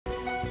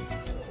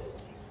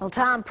Well,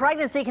 Tom,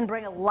 pregnancy can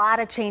bring a lot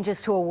of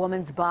changes to a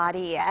woman's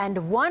body,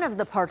 and one of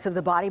the parts of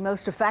the body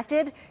most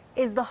affected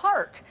is the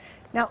heart.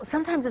 Now,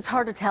 sometimes it's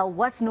hard to tell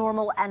what's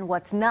normal and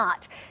what's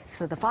not.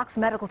 So the Fox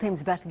Medical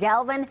team's Beth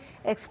Galvin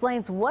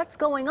explains what's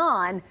going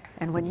on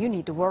and when you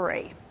need to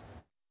worry.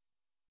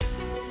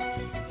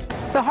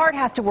 The heart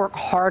has to work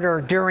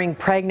harder during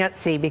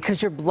pregnancy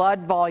because your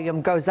blood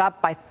volume goes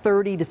up by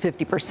 30 to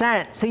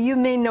 50%. So you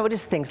may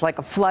notice things like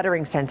a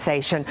fluttering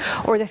sensation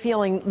or the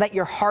feeling that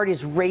your heart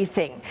is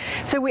racing.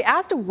 So we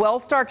asked a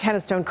WellStar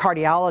Kennestone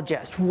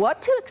cardiologist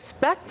what to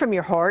expect from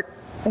your heart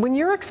when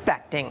you're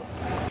expecting.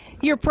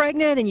 You're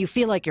pregnant and you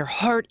feel like your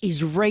heart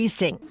is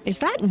racing. Is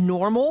that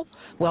normal?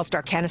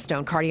 WellStar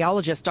Kennestone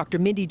cardiologist Dr.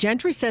 Mindy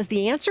Gentry says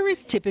the answer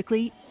is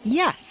typically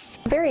yes.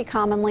 Very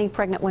commonly,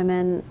 pregnant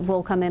women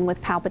will come in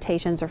with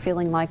palpitations or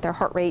feeling like their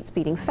heart rate's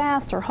beating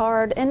fast or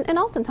hard, and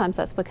oftentimes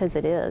that's because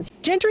it is.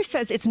 Gentry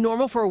says it's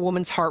normal for a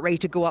woman's heart rate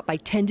to go up by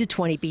 10 to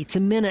 20 beats a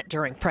minute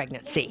during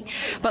pregnancy.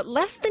 But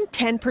less than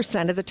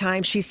 10% of the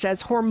time, she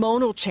says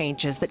hormonal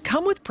changes that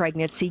come with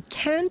pregnancy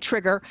can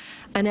trigger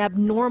an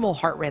abnormal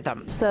heart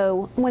rhythm.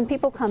 So when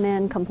people come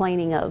in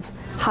complaining of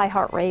high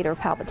heart rate or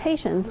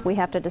palpitations, we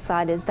have to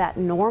decide, is that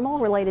normal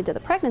related to the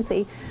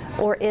pregnancy,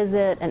 or is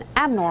it an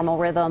abnormal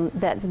rhythm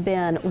that's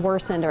been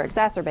worsened or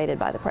exacerbated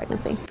by the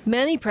pregnancy?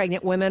 Many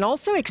pregnant women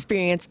also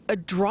experience a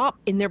drop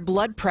in their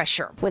blood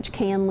pressure, which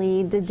can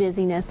lead to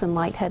dizziness and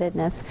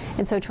lightheadedness.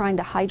 And so trying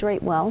to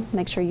hydrate well,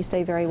 make sure you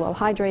stay very well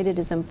hydrated,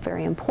 is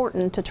very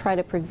important to try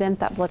to prevent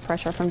that blood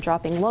pressure from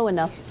dropping low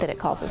enough that it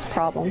causes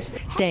problems.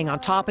 Staying on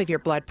top of your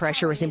blood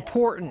pressure is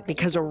important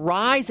because a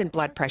rise in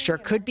blood pressure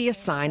could be a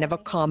sign of a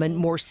common,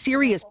 more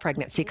serious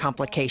pregnancy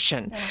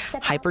complication,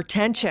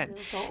 hypertension.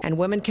 And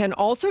women can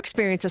also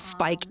experience a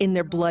spike in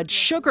their blood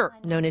sugar,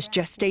 known as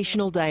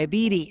gestational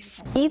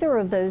diabetes. Either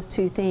of those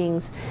two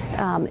things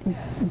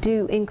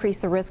do increase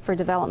the risk for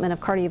development of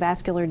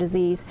cardiovascular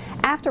disease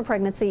after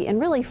pregnancy, and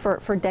really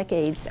for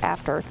decades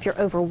after. If you're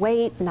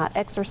overweight, not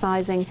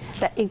exercising,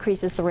 that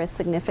increases the risk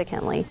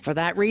significantly. For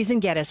that reason,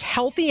 get as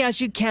healthy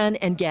as you can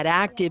and get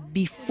active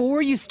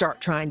before you start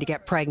trying to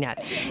get pregnant.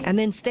 And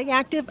then stay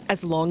active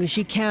as long as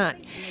you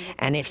can.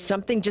 And if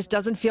something just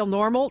doesn't feel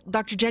normal,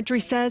 Dr.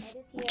 Gentry says,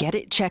 get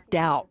it checked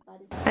out.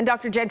 And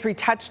Dr. Gentry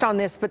touched on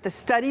this, but the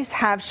studies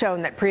have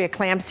shown that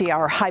preeclampsia,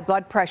 or high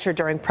blood pressure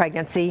during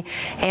pregnancy,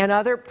 and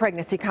other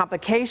pregnancy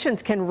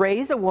complications can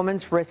raise a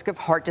woman's risk of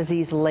heart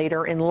disease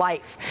later in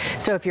life.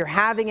 So if you're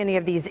having any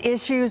of these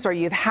issues or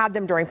you've had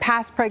them during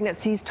past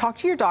pregnancies, talk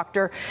to your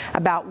doctor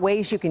about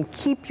ways you can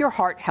keep your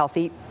heart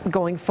healthy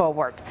going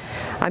forward.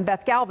 I'm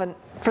Beth Galvin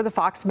for the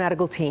Fox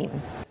Medical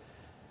team.